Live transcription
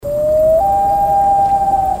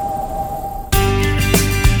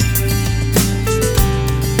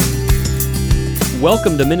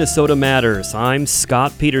Welcome to Minnesota Matters. I'm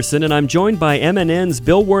Scott Peterson, and I'm joined by MNN's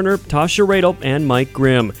Bill Werner, Tasha Radel, and Mike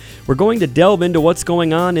Grimm. We're going to delve into what's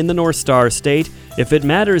going on in the North Star State. If it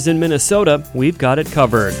matters in Minnesota, we've got it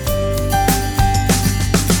covered.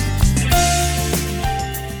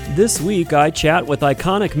 This week, I chat with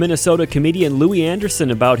iconic Minnesota comedian Louie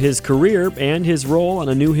Anderson about his career and his role on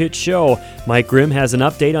a new hit show. Mike Grimm has an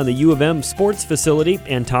update on the U of M sports facility,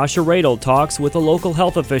 and Tasha Radel talks with a local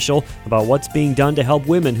health official about what's being done to help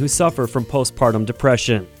women who suffer from postpartum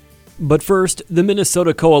depression. But first, the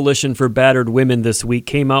Minnesota Coalition for Battered Women this week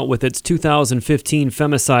came out with its 2015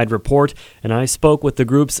 Femicide report, and I spoke with the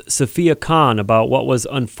group's Sophia Khan about what was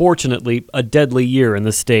unfortunately a deadly year in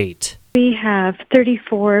the state. We have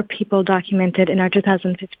 34 people documented in our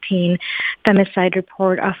 2015 femicide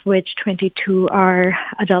report, of which 22 are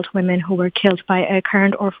adult women who were killed by a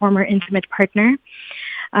current or former intimate partner.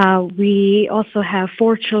 We also have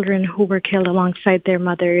 4 children who were killed alongside their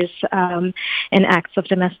mothers in acts of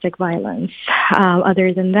domestic violence.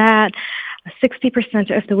 Other than that,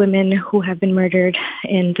 60% of the women who have been murdered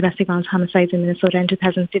in domestic violence homicides in Minnesota in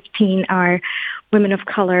 2015 are women of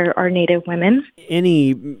color or Native women.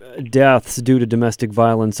 Any deaths due to domestic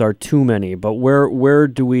violence are too many, but where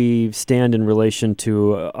do we stand in relation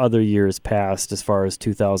to other years past as far as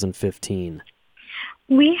 2015?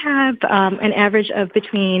 We have an average of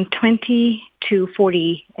between 20 to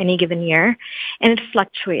 40 any given year, and it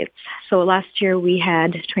fluctuates. So last year we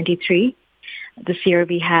had 23. This year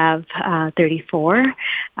we have 34.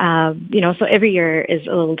 So every year is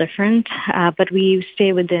a little different, but we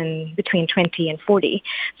stay within between 20 and 40.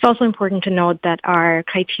 It's also important to note that our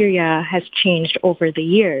criteria has changed over the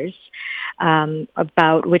years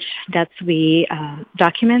about which deaths we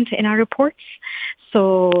document in our reports.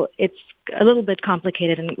 So it's a little bit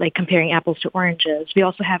complicated in like comparing apples to oranges. We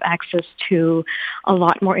also have access to a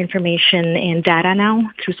lot more information and data now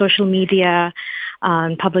through social media,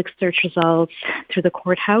 public search results, through the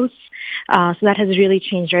courthouse. So that has really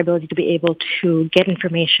changed our ability to be able to get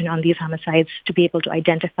information on these homicides, to be able to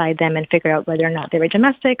identify them and figure out whether or not they were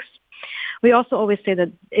domestics. We also always say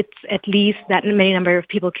that it's at least that many number of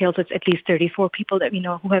people killed, so it's at least 34 people that we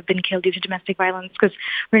know who have been killed due to domestic violence, because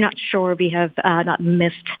we're not sure we have not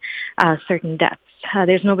missed certain deaths.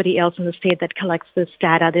 There's nobody else in the state that collects this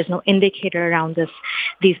data. There's no indicator around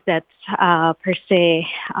these deaths per se.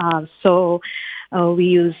 So we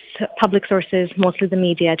use public sources, mostly the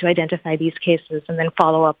media, to identify these cases and then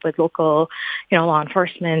follow up with local, law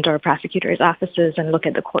enforcement or prosecutors' offices and look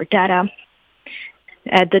at the court data.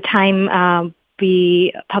 At the time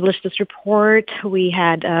we published this report, we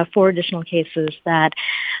had 4 additional cases that,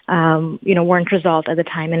 weren't resolved at the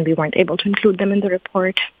time, and we weren't able to include them in the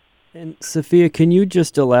report. And Sophia, can you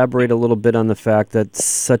just elaborate a little bit on the fact that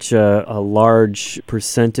such a large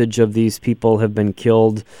percentage of these people have been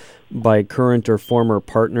killed by current or former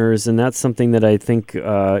partners? And that's something that I think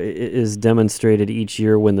is demonstrated each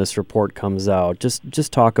year when this report comes out.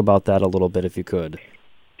 Just talk about that a little bit if you could.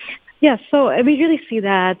 Yeah, so we really see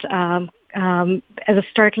that as a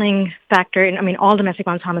startling factor in, all domestic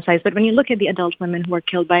violence homicides. But when you look at the adult women who are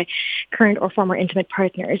killed by current or former intimate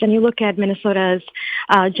partners, and you look at Minnesota's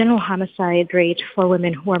general homicide rate for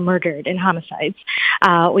women who are murdered in homicides,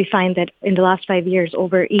 we find that in the last 5 years,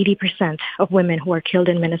 over 80% of women who are killed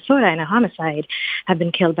in Minnesota in a homicide have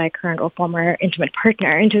been killed by a current or former intimate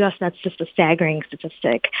partner. And to us, that's just a staggering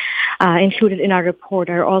statistic. Included in our report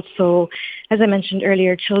are also, as I mentioned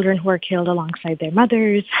earlier, children who are killed alongside their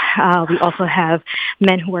mothers. We also have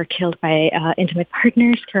men who are killed by intimate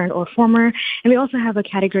partners, current or former. And we also have a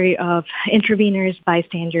category of interveners,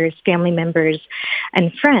 bystanders, family members,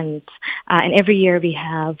 and friends. And every year we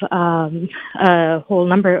have a whole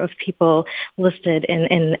number of people listed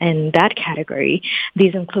in that category.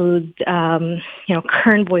 These include,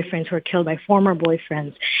 current boyfriends who are killed by former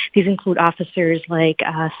boyfriends. These include officers like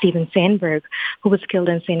Steven Sandberg, who was killed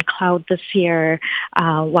in St. Cloud this year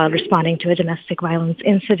while responding to a domestic violence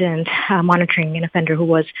incident, monitoring an offender who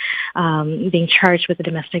was being charged with a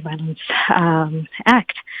domestic violence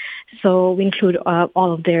act. So we include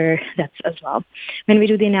all of their deaths as well. When we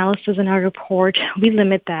do the analysis in our report, we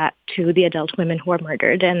limit that to the adult women who are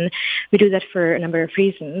murdered, and we do that for a number of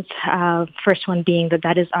reasons. First one being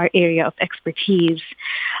that is our area of expertise,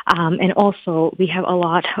 and also we have a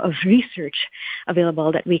lot of research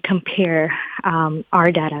available that we compare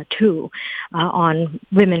our data to on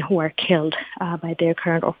women who are killed by their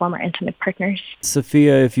current or former intimate partners.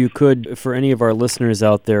 Sophia, if you could, for any of our listeners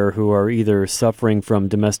out there who are either suffering from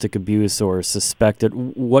domestic abuse or suspect it,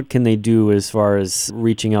 what can they do as far as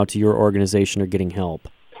reaching out to your organization or getting help?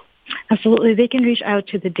 Absolutely. They can reach out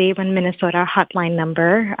to the Day One Minnesota hotline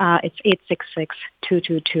number. It's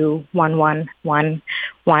 866-222-1111.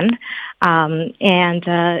 And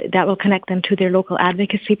that will connect them to their local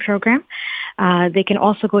advocacy program. They can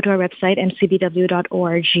also go to our website,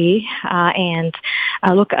 mcbw.org, and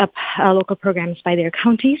look up local programs by their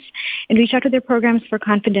counties and reach out to their programs for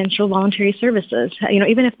confidential voluntary services.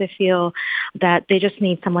 Even if they feel that they just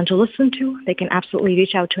need someone to listen to, they can absolutely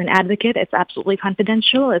reach out to an advocate. It's absolutely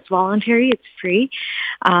confidential. It's voluntary. It's free.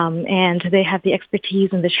 And they have the expertise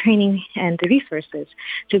and the training and the resources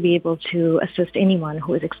to be able to assist anyone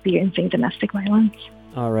who is experiencing domestic violence.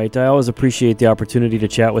 All right. I always appreciate the opportunity to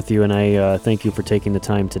chat with you, and I thank you for taking the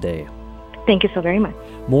time today. Thank you so very much.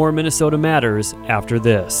 More Minnesota Matters after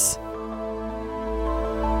this.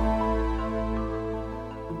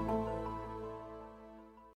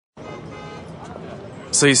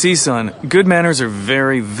 So you see, son, good manners are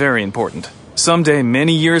very, very important. Someday,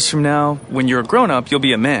 many years from now, when you're a grown-up, you'll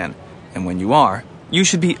be a man. And when you are, you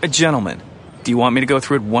should be a gentleman. Do you want me to go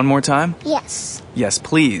through it one more time? Yes. Yes,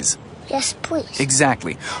 please. Yes, please.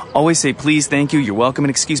 Exactly. Always say please, thank you, you're welcome, and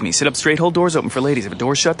excuse me. Sit up straight, hold doors open for ladies. If a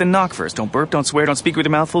door's shut, then knock first. Don't burp, don't swear, don't speak with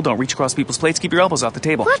your mouth full, don't reach across people's plates, keep your elbows off the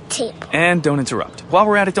table. What table? And don't interrupt. While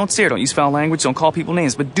we're at it, don't stare, don't use foul language, don't call people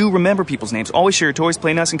names, but do remember people's names. Always share your toys,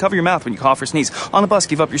 play nice, and cover your mouth when you cough or sneeze. On the bus,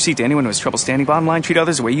 give up your seat to anyone who has trouble standing. Bottom line, treat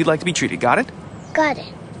others the way you'd like to be treated. Got it? Got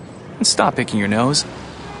it. And stop picking your nose.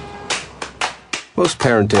 Most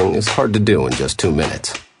parenting is hard to do in just 2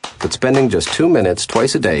 minutes. But spending just 2 minutes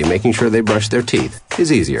twice a day making sure they brush their teeth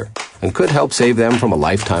is easier and could help save them from a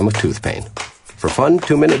lifetime of tooth pain. For fun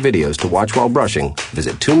 2-minute videos to watch while brushing,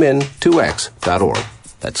 visit 2min2x.org.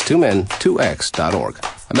 That's 2min2x.org.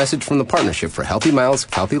 A message from the Partnership for Healthy Mouths,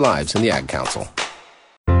 Healthy Lives, and the Ad Council.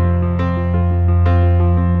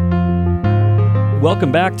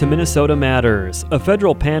 Welcome back to Minnesota Matters. A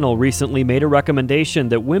federal panel recently made a recommendation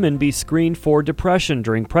that women be screened for depression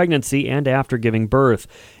during pregnancy and after giving birth.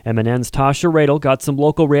 MNN's Tasha Radel got some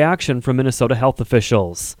local reaction from Minnesota health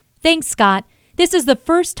officials. Thanks, Scott. This is the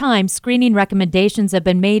first time screening recommendations have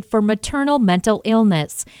been made for maternal mental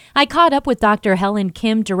illness. I caught up with Dr. Helen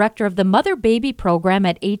Kim, director of the Mother-Baby program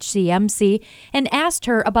at HCMC, and asked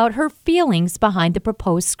her about her feelings behind the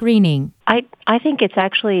proposed screening. I think it's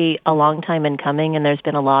actually a long time in coming, and there's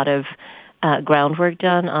been a lot of groundwork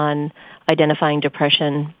done on identifying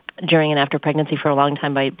depression during and after pregnancy for a long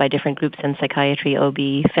time by different groups in psychiatry, OB,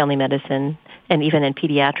 family medicine, and even in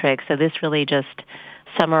pediatrics. So this really just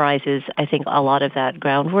summarizes, I think, a lot of that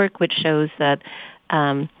groundwork, which shows that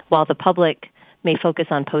while the public may focus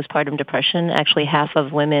on postpartum depression, actually half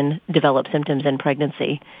of women develop symptoms in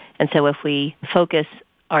pregnancy. And so if we focus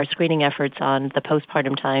our screening efforts on the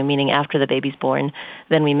postpartum time, meaning after the baby's born,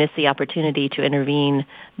 then we miss the opportunity to intervene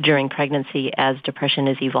during pregnancy as depression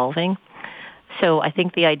is evolving. So I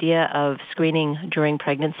think the idea of screening during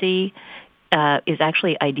pregnancy is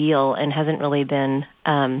actually ideal and hasn't really been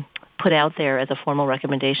put out there as a formal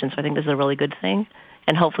recommendation. So I think this is a really good thing,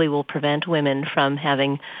 and hopefully will prevent women from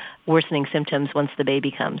having worsening symptoms once the baby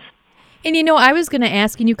comes. And I was going to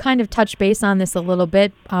ask, and you kind of touched base on this a little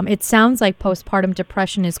bit. It sounds like postpartum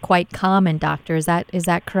depression is quite common, doctor. Is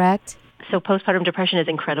that correct? So postpartum depression is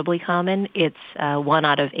incredibly common. It's 1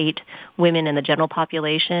 out of 8 women in the general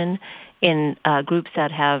population. In groups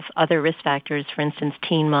that have other risk factors, for instance,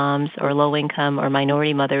 teen moms or low-income or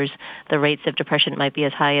minority mothers, the rates of depression might be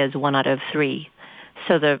as high as 1 out of 3.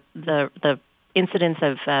 So the incidence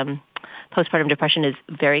of postpartum depression is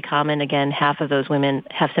very common. Again, half of those women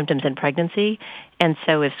have symptoms in pregnancy. And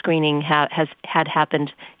so if screening had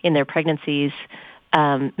happened in their pregnancies,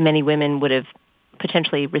 many women would have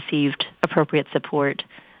potentially received appropriate support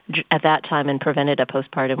at that time and prevented a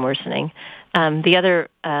postpartum worsening. The other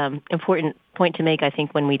important point to make, I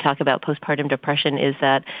think, when we talk about postpartum depression is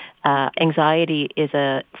that anxiety is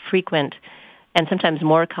a frequent and sometimes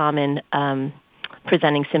more common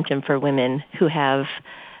presenting symptom for women who have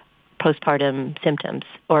postpartum symptoms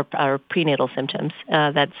or prenatal symptoms.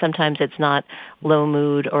 That sometimes it's not low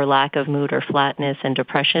mood or lack of mood or flatness and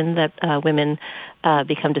depression that women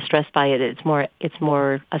become distressed by it. It's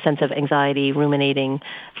more a sense of anxiety, ruminating,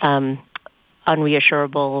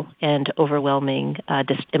 unreassurable and overwhelming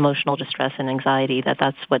emotional distress and anxiety.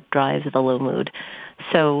 That's what drives the low mood.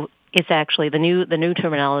 So it's actually the new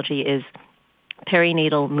terminology is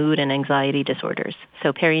perinatal mood and anxiety disorders.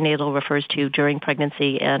 So perinatal refers to during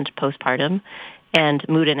pregnancy and postpartum, and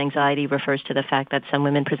mood and anxiety refers to the fact that some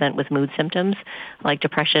women present with mood symptoms like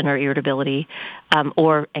depression or irritability,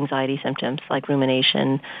 or anxiety symptoms like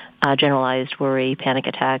rumination, generalized worry, panic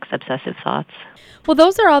attacks, obsessive thoughts. Well,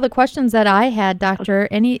 those are all the questions that I had, Doctor.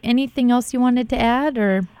 Anything else you wanted to add,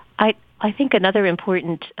 or? I think another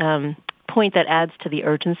important point that adds to the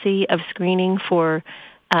urgency of screening for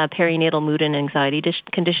perinatal mood and anxiety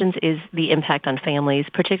conditions is the impact on families,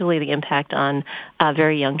 particularly the impact on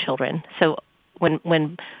very young children. So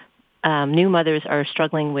when new mothers are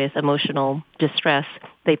struggling with emotional distress,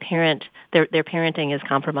 their parenting is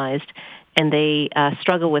compromised, and they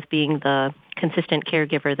struggle with being the consistent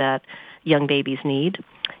caregiver that young babies need.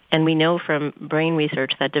 And we know from brain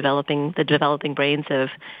research that the developing brains of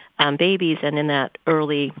babies, and in that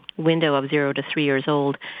early window of 0 to 3 years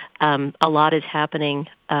old, a lot is happening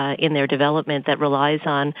in their development that relies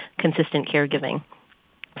on consistent caregiving.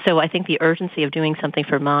 So I think the urgency of doing something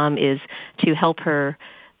for mom is to help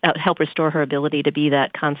restore her ability to be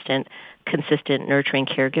that constant, consistent, nurturing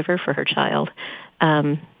caregiver for her child.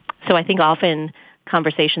 So I think often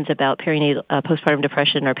conversations about perinatal postpartum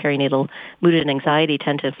depression or perinatal mood and anxiety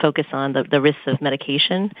tend to focus on the risks of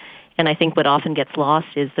medication. And I think what often gets lost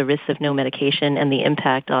is the risks of no medication and the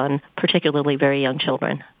impact on particularly very young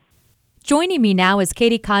children. Joining me now is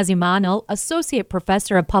Katie Cazimano, Associate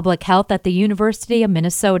Professor of Public Health at the University of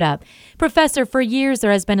Minnesota. Professor, for years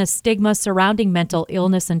there has been a stigma surrounding mental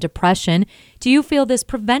illness and depression. Do you feel this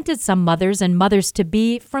prevented some mothers and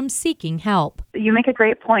mothers-to-be from seeking help? You make a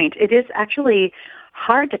great point. It is actually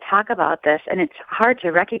hard to talk about this, and it's hard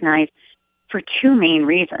to recognize for two main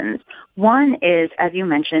reasons. One is, as you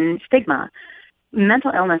mentioned, stigma.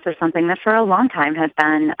 Mental illness is something that for a long time has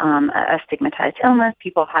been a stigmatized illness.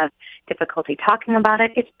 People have difficulty talking about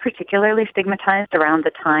it. It's particularly stigmatized around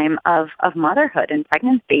the time of motherhood and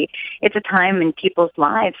pregnancy. It's a time in people's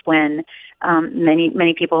lives when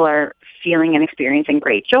many people are feeling and experiencing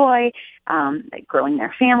great joy, growing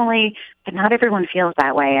their family, but not everyone feels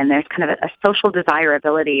that way. And there's kind of a social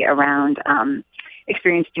desirability around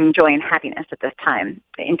experiencing joy and happiness at this time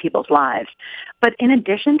in people's lives. But in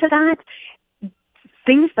addition to that,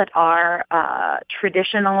 things that are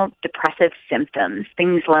traditional depressive symptoms,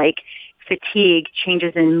 things like fatigue,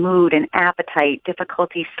 changes in mood and appetite,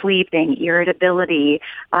 difficulty sleeping, irritability,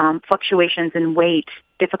 fluctuations in weight,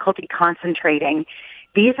 difficulty concentrating,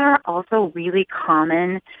 these are also really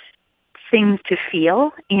common things to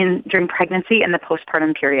feel during pregnancy and the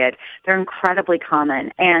postpartum period. They're incredibly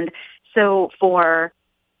common. And so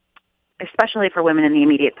especially for women in the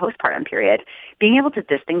immediate postpartum period, being able to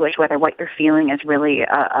distinguish whether what you're feeling is really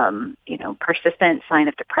a persistent sign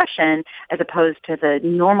of depression as opposed to the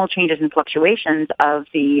normal changes and fluctuations of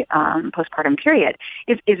the postpartum period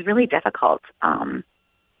is really difficult.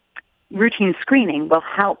 Routine screening will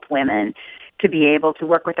help women to be able to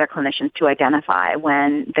work with their clinicians to identify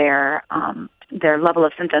when their level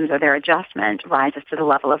of symptoms or their adjustment rises to the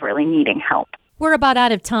level of really needing help. We're about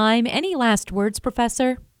out of time. Any last words,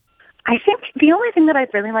 Professor? I think the only thing that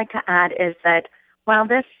I'd really like to add is that while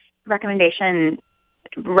this recommendation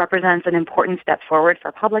represents an important step forward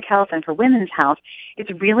for public health and for women's health,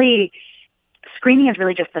 screening is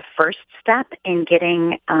really just the first step in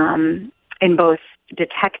getting, in both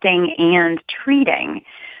detecting and treating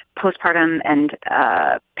postpartum and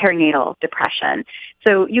perinatal depression.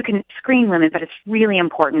 So you can screen women, but it's really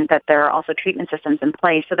important that there are also treatment systems in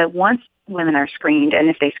place so that once women are screened, and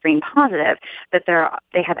if they screen positive, that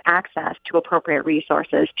they have access to appropriate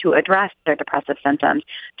resources to address their depressive symptoms,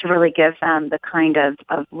 to really give them the kind of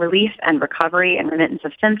relief and recovery and remittance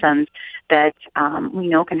of symptoms that we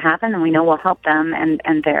know can happen and we know will help them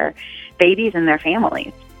and their babies and their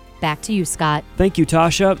families. Back to you, Scott. Thank you,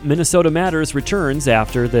 Tasha. Minnesota Matters returns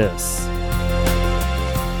after this.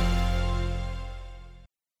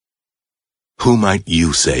 Who might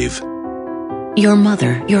you save? Your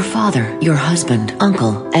mother, your father, your husband,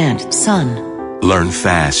 uncle, aunt, son. Learn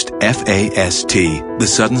FAST, F-A-S-T, the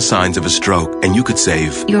sudden signs of a stroke, and you could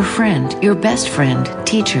save your friend, your best friend,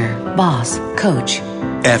 teacher, boss, coach.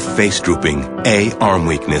 F, face drooping. A, arm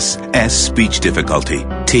weakness. S, speech difficulty.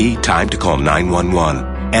 T, time to call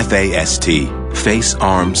 911. F-A-S-T, face,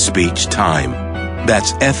 arm, speech, time.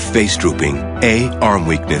 That's F, face drooping. A, arm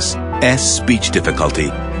weakness. S, speech difficulty.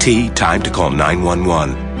 T, time to call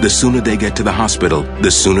 911. The sooner they get to the hospital, the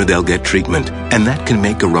sooner they'll get treatment. And that can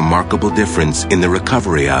make a remarkable difference in the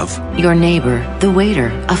recovery of your neighbor, the waiter,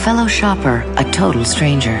 a fellow shopper, a total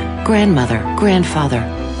stranger, grandmother, grandfather.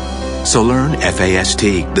 So learn FAST,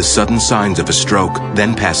 the sudden signs of a stroke,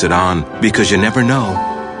 then pass it on, because you never know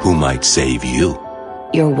who might save you.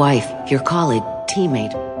 Your wife, your colleague,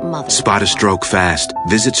 teammate, mother. Spot a stroke fast.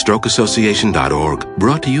 Visit strokeassociation.org.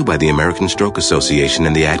 Brought to you by the American Stroke Association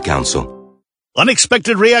and the Ad Council.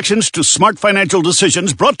 Unexpected reactions to smart financial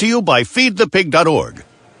decisions brought to you by feedthepig.org.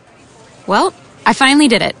 Well, I finally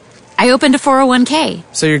did it. I opened a 401k.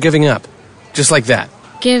 So you're giving up? Just like that?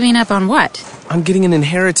 Giving up on what? I'm getting an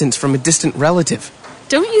inheritance from a distant relative.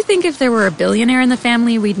 Don't you think if there were a billionaire in the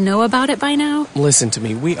family, we'd know about it by now? Listen to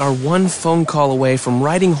me. We are one phone call away from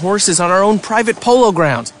riding horses on our own private polo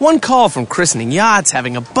grounds. One call from christening yachts,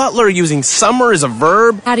 having a butler, using summer as a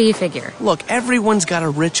verb. How do you figure? Look, everyone's got a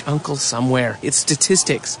rich uncle somewhere. It's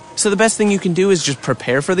statistics. So the best thing you can do is just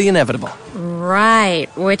prepare for the inevitable. Right,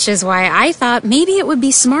 which is why I thought maybe it would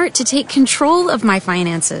be smart to take control of my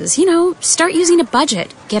finances. You know, start using a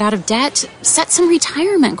budget, get out of debt, set some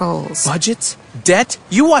retirement goals. Budgets? Debt?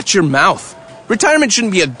 You watch your mouth. Retirement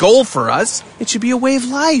shouldn't be a goal for us. It should be a way of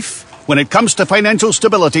life. When it comes to financial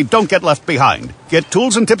stability, don't get left behind. Get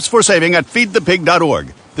tools and tips for saving at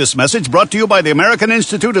feedthepig.org. This message brought to you by the American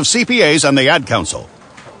Institute of CPAs and the Ad Council.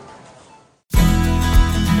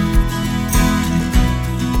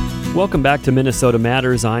 Welcome back to Minnesota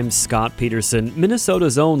Matters. I'm Scott Peterson.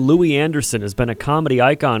 Minnesota's own Louie Anderson has been a comedy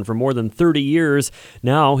icon for more than 30 years.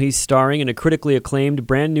 Now he's starring in a critically acclaimed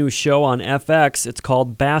brand new show on FX. It's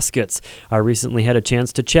called Baskets. I recently had a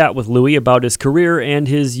chance to chat with Louie about his career and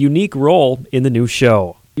his unique role in the new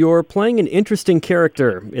show. You're playing an interesting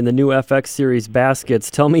character in the new FX series Baskets.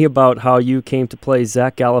 Tell me about how you came to play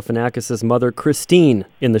Zach Galifianakis' mother, Christine,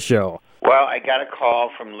 in the show. Well, I got a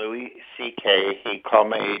call from Louie C.K. He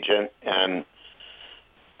called my agent and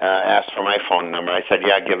asked for my phone number. I said,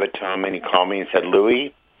 yeah, give it to him. And he called me and said,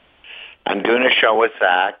 Louie, I'm doing a show with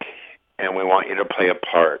Zach, and we want you to play a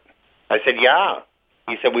part. I said, yeah.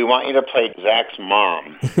 He said, we want you to play Zach's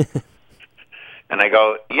mom. And I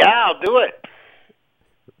go, yeah, I'll do it.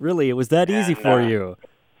 Really? It was that easy for you?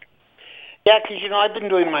 Yeah, because, I've been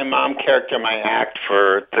doing my mom character, my act,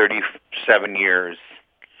 for 37 years.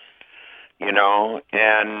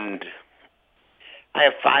 And I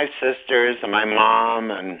have 5 sisters and my mom,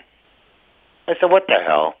 and I said, what the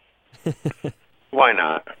hell? Why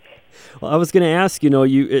not? Well, I was going to ask,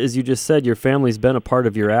 you, as you just said, your family's been a part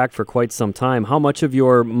of your act for quite some time. How much of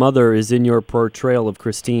your mother is in your portrayal of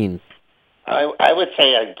Christine? I would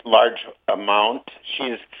say a large amount.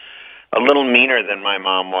 She's a little meaner than my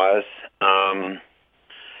mom was.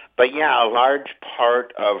 But yeah, a large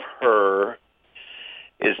part of her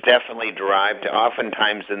is definitely derived.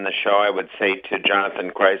 Oftentimes in the show, I would say to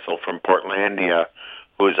Jonathan Kreisel from Portlandia,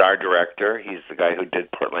 who is our director, he's the guy who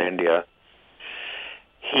did Portlandia,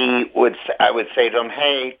 I would say to him,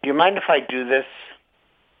 hey, do you mind if I do this?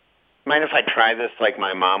 Mind if I try this like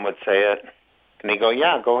my mom would say it? And he'd go,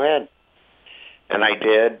 yeah, go ahead. And I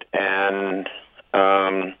did, and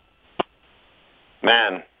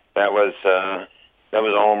man, that was a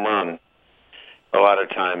home run. A lot of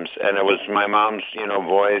times, and it was my mom's,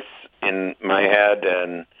 voice in my head,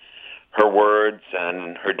 and her words,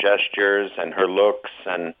 and her gestures, and her looks,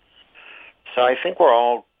 and so I think we're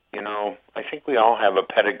all, I think we all have a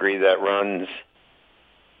pedigree that runs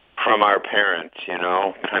from our parents,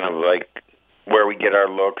 kind of like where we get our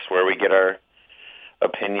looks, where we get our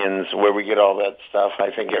opinions, where we get all that stuff. I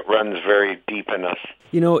think it runs very deep in us.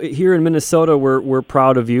 Here in Minnesota, we're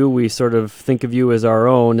proud of you. We sort of think of you as our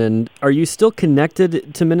own. And are you still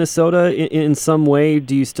connected to Minnesota in some way?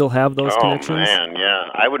 Do you still have those connections? Oh, man, yeah.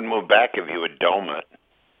 I would move back if you would dome it.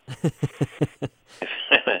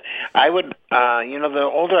 I would, the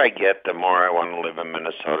older I get, the more I want to live in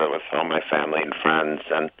Minnesota with all my family and friends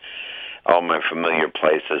and all my familiar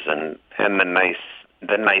places and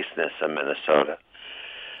the niceness of Minnesota.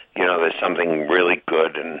 There's something really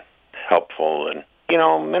good and helpful. And,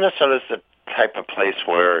 Minnesota's the type of place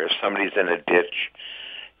where if somebody's in a ditch,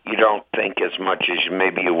 you don't think as much as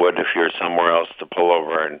maybe you would if you're somewhere else to pull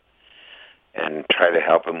over and try to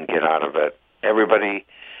help them get out of it. Everybody,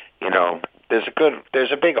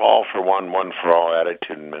 there's a big all for one for all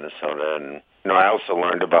attitude in Minnesota. And, I also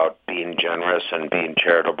learned about being generous and being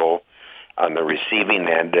charitable on the receiving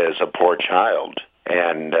end as a poor child.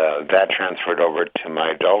 And that transferred over to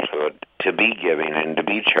my adulthood, to be giving and to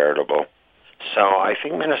be charitable. So I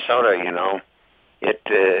think Minnesota,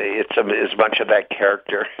 it's as much of that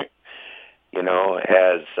character,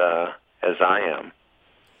 as I am.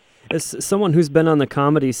 As someone who's been on the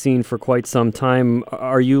comedy scene for quite some time,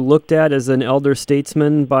 are you looked at as an elder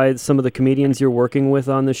statesman by some of the comedians you're working with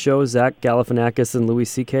on the show, Zach Galifianakis and Louie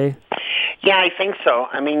C.K.? Yeah, I think so.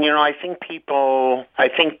 I mean, I think people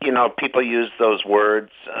use those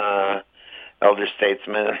words, elder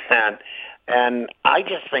statesman, and I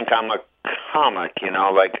just think I'm a comic,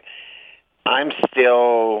 like I'm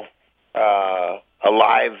still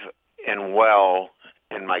alive and well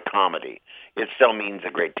in my comedy. It still means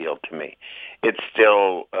a great deal to me. It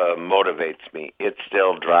still motivates me. It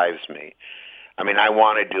still drives me. I mean, I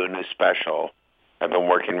want to do a new special. I've been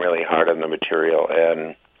working really hard on the material,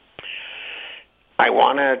 and I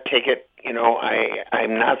want to take it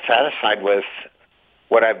I'm not satisfied with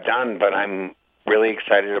what I've done, but I'm really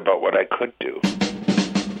excited about what I could do.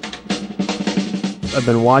 I've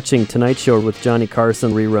been watching Tonight Show with Johnny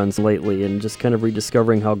Carson reruns lately and just kind of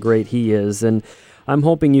rediscovering how great he is. And I'm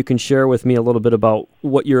hoping you can share with me a little bit about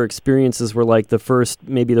what your experiences were like the first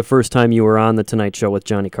time you were on the Tonight Show with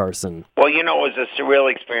Johnny Carson. Well, it was a surreal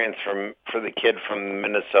experience for the kid from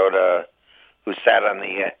Minnesota who sat on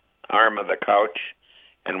the arm of the couch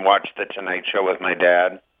and watched the Tonight Show with my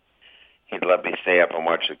dad. He'd let me stay up and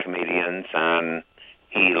watch the comedians, and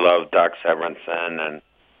he loved Doc Severinsen, and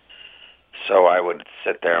so I would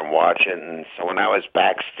sit there and watch it. And so when I was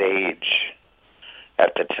backstage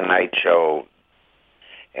at the Tonight Show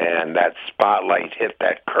and that spotlight hit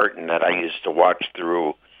that curtain that I used to watch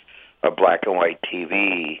through a black and white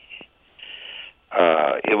TV,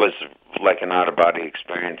 it was like an out-of-body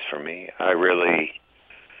experience for me. I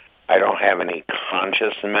don't have any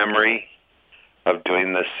conscious memory of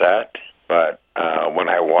doing the set, but when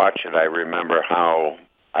I watch it, I remember how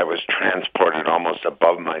I was transported almost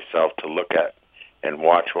above myself to look at and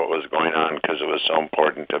watch what was going on because it was so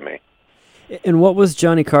important to me. And what was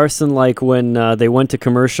Johnny Carson like when they went to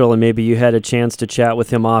commercial and maybe you had a chance to chat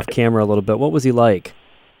with him off camera a little bit? What was he like?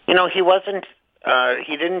 He wasn't,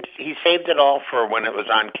 he saved it all for when it was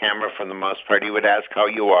on camera for the most part. He would ask how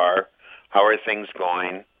you are, how are things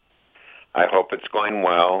going? I hope it's going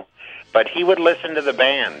well. But he would listen to the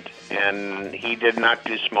band, and he did not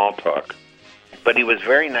do small talk. But he was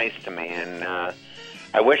very nice to me, and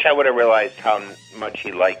I wish I would have realized how much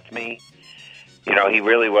he liked me. He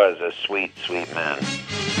really was a sweet, sweet man.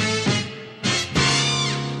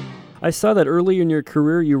 I saw that early in your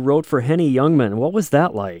career you wrote for Henny Youngman. What was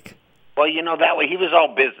that like? Well, that way he was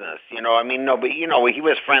all business, but he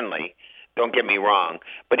was friendly. Don't get me wrong,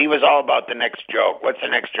 but he was all about the next joke. What's the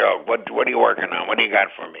next joke? What are you working on? What do you got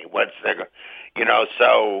for me?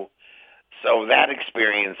 So that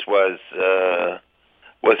experience was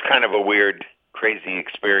kind of a weird, crazy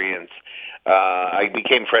experience. I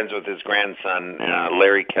became friends with his grandson,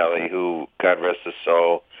 Larry Kelly, who, God rest his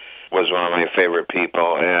soul, was one of my favorite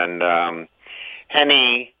people. And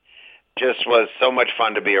Henny just was so much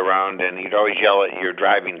fun to be around, and he'd always yell at you, "You're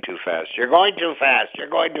driving too fast. You're going too fast. You're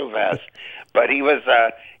going too fast." But he was,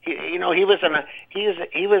 he was an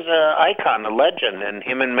icon, a legend, and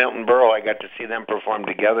him and Milton Berle, I got to see them perform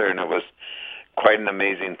together, and it was quite an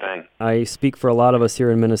amazing thing. I speak for a lot of us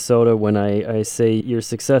here in Minnesota when I say your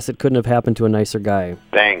success, it couldn't have happened to a nicer guy.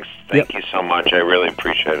 Thanks. Thank you so much. I really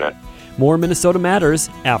appreciate it. More Minnesota Matters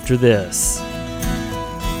after this.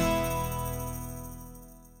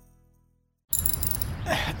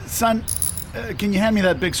 Son, can you hand me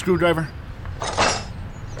that big screwdriver?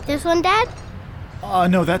 This one, Dad?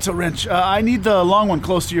 No, that's a wrench. I need the long one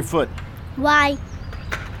close to your foot. Why?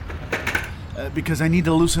 Because I need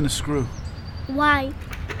to loosen a screw. Why?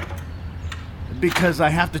 Because I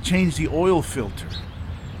have to change the oil filter.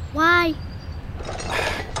 Why?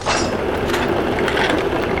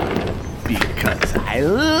 Because I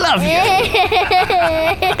love you.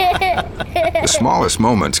 The smallest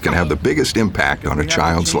moments can have the biggest impact on a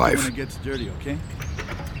child's life. When it gets dirty, okay?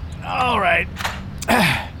 All right.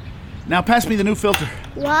 Now pass me the new filter.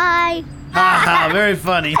 Why? Ha ha, very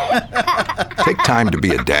funny. Take time to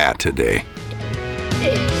be a dad today.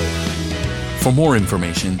 For more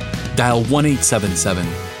information, dial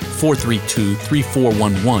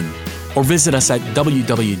 1-877-432-3411 or visit us at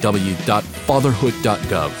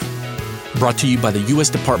www.fatherhood.gov. Brought to you by the U.S.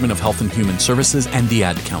 Department of Health and Human Services and the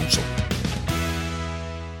Ad Council.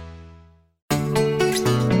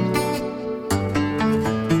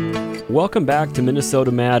 Welcome back to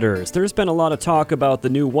Minnesota Matters. There's been a lot of talk about the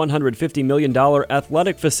new $150 million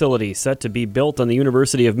athletic facility set to be built on the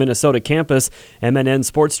University of Minnesota campus. MNN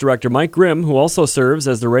Sports Director Mike Grimm, who also serves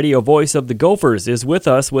as the radio voice of the Gophers, is with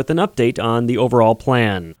us with an update on the overall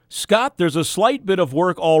plan. Scott, there's a slight bit of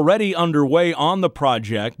work already underway on the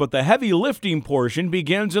project, but the heavy lifting portion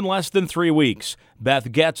begins in less than 3 weeks.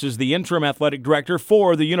 Beth Getz is the interim athletic director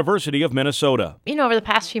for the University of Minnesota. Over the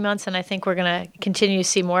past few months, and I think we're going to continue to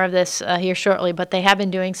see more of this here shortly, but they have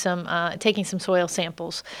been doing taking some soil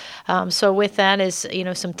samples. So with that is,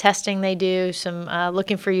 some testing they do, some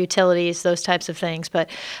looking for utilities, those types of things.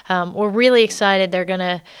 But we're really excited. They're going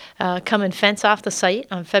to come and fence off the site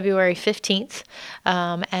on February 15th.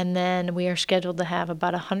 And then we are scheduled to have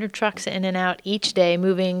about 100 trucks in and out each day,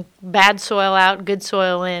 moving bad soil out, good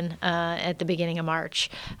soil in at the beginning of March.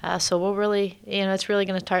 So we'll really, it's really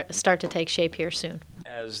going to start to take shape here soon.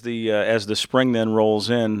 As the spring then rolls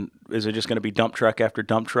in, Is it just going to be dump truck after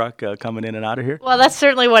dump truck coming in and out of here? Well, that's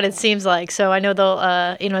certainly what it seems like. So I know they'll,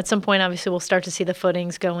 at some point, obviously, we'll start to see the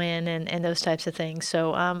footings go in and those types of things.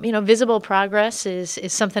 So, visible progress is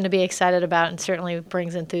something to be excited about and certainly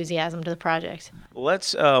brings enthusiasm to the project.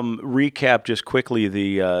 Let's recap just quickly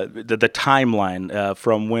the timeline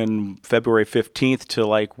from when February 15th to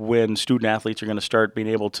like when student athletes are going to start being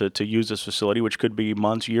able to use this facility, which could be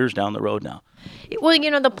months, years down the road now. Well,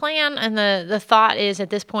 the plan and the thought is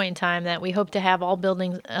at this point in time that we hope to have all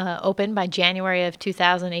buildings open by January of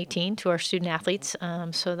 2018 to our student athletes.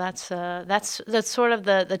 So that's sort of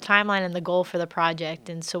the timeline and the goal for the project.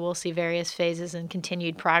 And so we'll see various phases and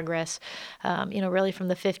continued progress, really from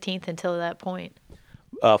the 15th until that point.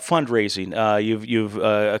 Fundraising, you've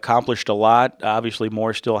accomplished a lot. Obviously,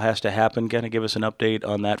 more still has to happen. Kind of give us an update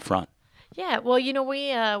on that front. Yeah, well,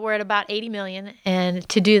 we're at about $80 million, and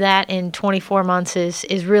to do that in 24 months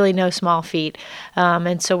is really no small feat.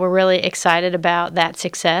 And so we're really excited about that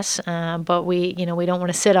success. But we don't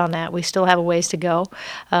want to sit on that. We still have a ways to go.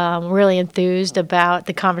 Really enthused about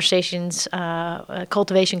the conversations,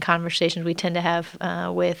 cultivation conversations we tend to have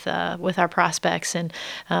with our prospects, and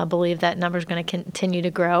believe that number is going to continue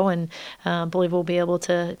to grow, and believe we'll be able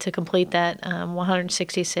to complete that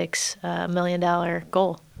 $166 million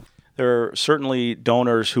goal. There are certainly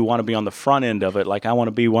donors who want to be on the front end of it, like I want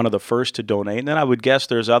to be one of the first to donate. And then I would guess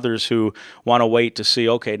there's others who want to wait to see,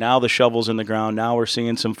 okay, now the shovel's in the ground, now we're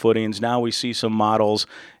seeing some footings, now we see some models,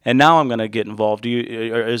 and now I'm going to get involved.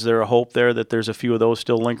 Is there a hope there that there's a few of those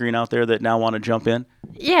still lingering out there that now want to jump in?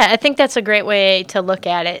 Yeah, I think that's a great way to look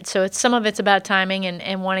at it. So some of it's about timing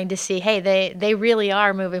and wanting to see, hey, they really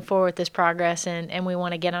are moving forward with this progress, and we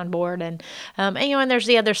want to get on board. And there's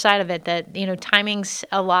the other side of it that timing's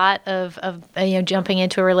a lot of jumping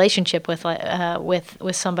into a relationship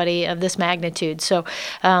with somebody of this magnitude. So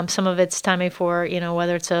some of it's timing for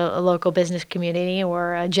whether it's a local business community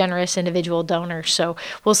or a generous individual donor. So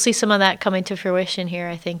we'll see some of that coming to fruition here,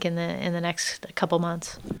 I think, in the next couple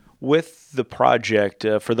months. With the project,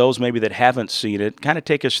 for those maybe that haven't seen it, kind of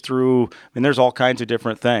take us through, there's all kinds of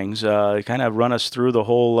different things. Kind of run us through the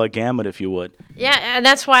whole gamut, if you would. Yeah, and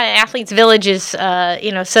that's why Athletes Village is,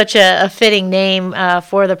 such a fitting name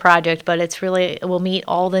for the project, but it will meet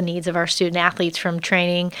all the needs of our student athletes from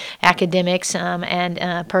training, academics,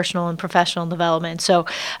 and personal and professional development. So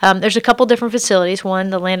there's a couple different facilities.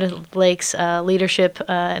 One, the Land O'Lakes Leadership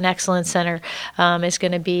and Excellence Center is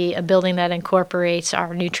going to be a building that incorporates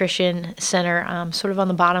our nutrition center sort of on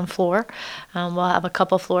the bottom floor. We'll have a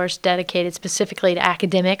couple floors dedicated specifically to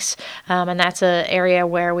academics, and that's an area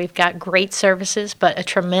where we've got great services but a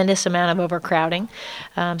tremendous amount of overcrowding.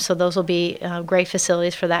 So those will be great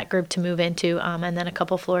facilities for that group to move into, and then a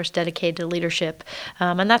couple floors dedicated to leadership.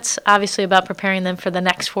 And that's obviously about preparing them for the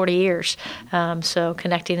next 40 years. So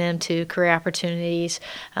connecting them to career opportunities,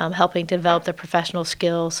 helping to develop their professional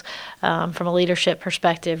skills from a leadership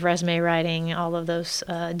perspective, resume writing, all of those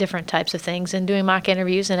different types of things, and doing mock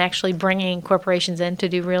interviews and actually bringing corporations in to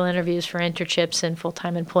do real interviews for internships and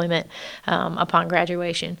full-time employment upon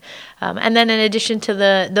graduation. And then in addition to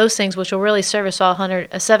those things, which will really service all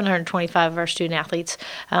 725 of our student athletes,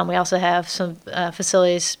 we also have some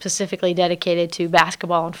facilities specifically dedicated to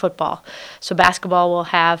basketball and football. So basketball will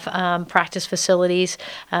have practice facilities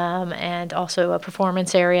and also a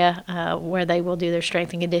performance area where they will do their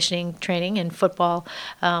strength and conditioning training, and football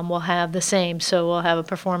will have the same. So we'll have a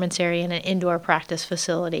performance area and an indoor practice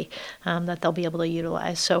facility that they'll be able to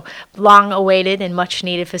utilize. So long-awaited and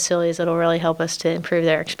much-needed facilities that will really help us to improve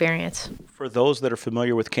their experience. For those that are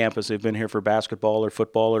familiar with campus, they've been here for basketball or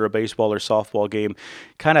football or a baseball or softball game,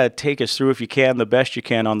 kind of take us through, if you can, the best you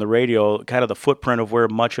can on the radio, kind of the footprint of where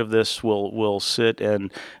much of this will sit,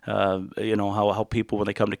 and how people, when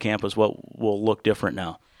they come to campus, what will look different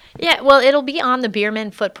now. Yeah, well, it'll be on the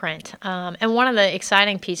Bierman footprint. And one of the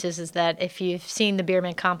exciting pieces is that if you've seen the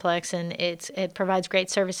Bierman complex, and it provides great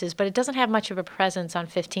services, but it doesn't have much of a presence on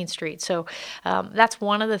 15th Street. So that's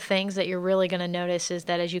one of the things that you're really going to notice, is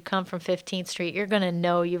that as you come from 15th Street, you're going to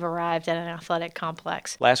know you've arrived at an athletic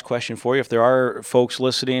complex. Last question for you. If there are folks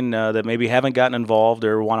listening that maybe haven't gotten involved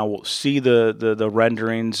or want to see the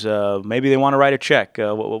renderings, maybe they want to write a check,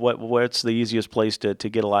 what's the easiest place to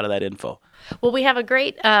get a lot of that info? Well, we have a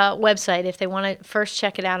great website if they want to first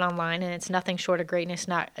check it out online, and it's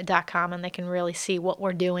nothingshortofgreatness.com, and they can really see what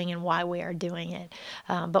we're doing and why we are doing it.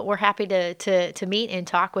 But we're happy to meet and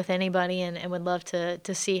talk with anybody, and would love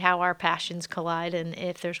to see how our passions collide, and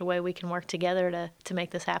if there's a way we can work together to make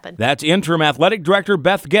this happen. That's Interim Athletic Director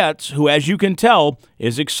Beth Getz, who, as you can tell,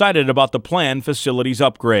 is excited about the planned facilities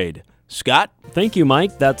upgrade. Scott? Thank you,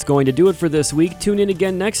 Mike. That's going to do it for this week. Tune in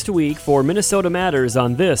again next week for Minnesota Matters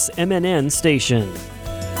on this MNN station.